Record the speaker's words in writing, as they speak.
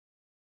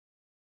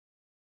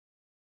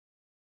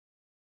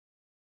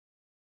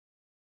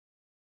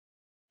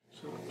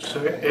So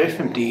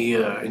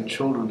FMD in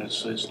children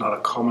is not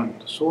a common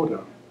disorder,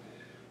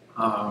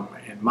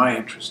 and my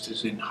interest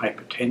is in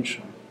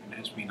hypertension and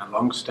has been a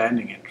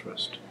long-standing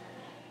interest.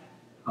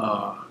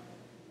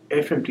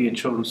 FMD in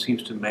children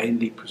seems to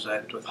mainly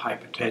present with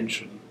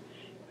hypertension,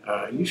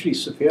 usually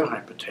severe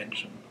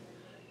hypertension,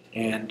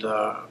 and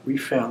we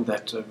found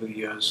that over the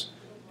years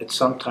it's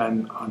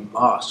sometimes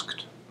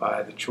unmasked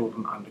by the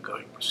children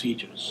undergoing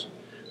procedures.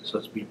 So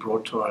it's been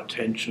brought to our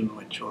attention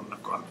when children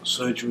have gone for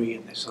surgery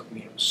and they suddenly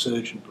have a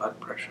surge in blood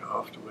pressure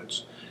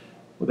afterwards,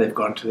 or they've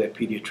gone to their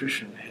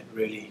pediatrician, had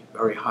really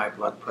very high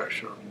blood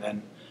pressure, and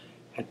then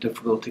had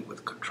difficulty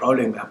with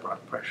controlling their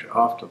blood pressure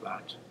after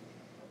that.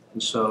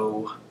 And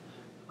so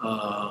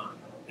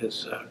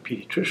as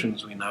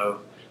pediatricians, we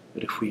know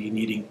that if we're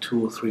needing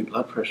 2 or 3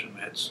 blood pressure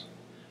meds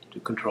to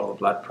control the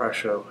blood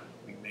pressure,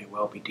 we may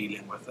well be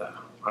dealing with an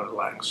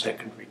underlying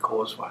secondary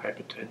cause for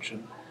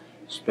hypertension,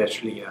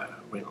 especially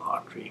renal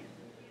artery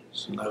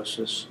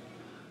stenosis,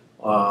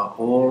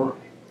 or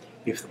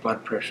if the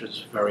blood pressure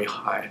is very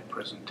high in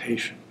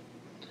presentation.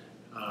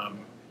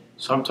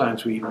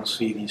 Sometimes we even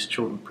see these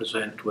children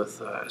present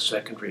with a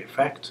secondary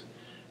effect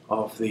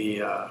of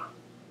the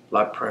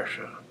blood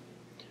pressure,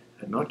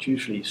 and not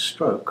usually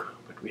stroke,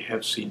 but we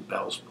have seen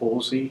Bell's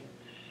palsy.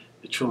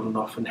 The children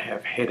often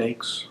have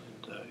headaches,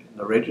 and in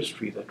the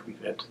registry that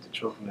we've entered the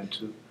children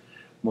into,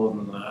 more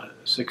than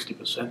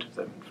 60% of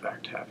them, in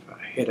fact, have a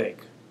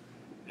headache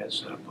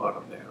as part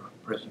of their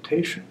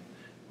presentation,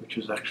 which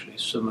is actually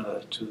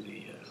similar to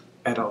the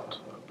adult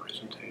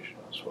presentation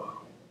as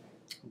well.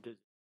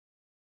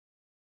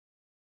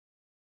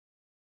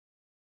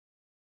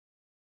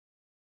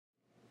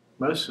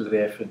 Most of the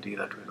FND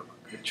that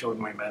the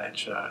children we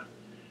manage,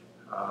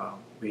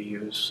 we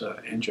use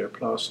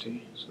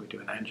angioplasty, so we do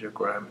an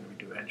angiogram and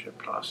we do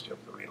angioplasty of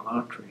the renal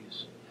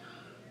arteries.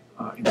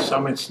 In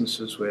some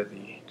instances where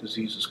the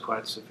disease is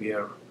quite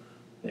severe,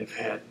 they've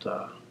had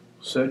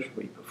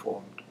surgery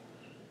performed,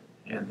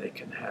 and they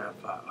can have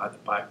either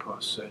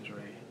bypass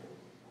surgery,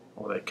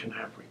 or they can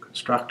have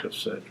reconstructive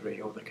surgery,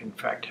 or they can in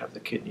fact have the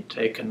kidney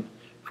taken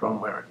from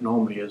where it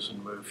normally is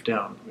and moved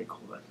down. We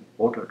call that an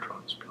auto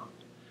transplant.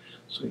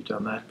 So we've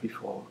done that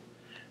before.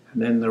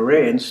 And then the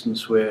rare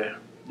instance where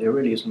there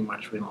really isn't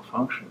much renal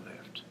function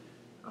left,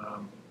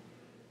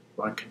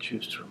 one can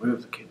choose to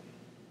remove the kidney.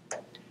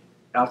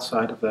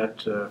 Outside of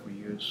that, we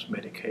use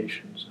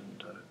medications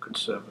and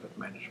conservative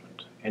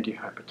management,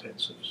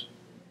 antihypertensives.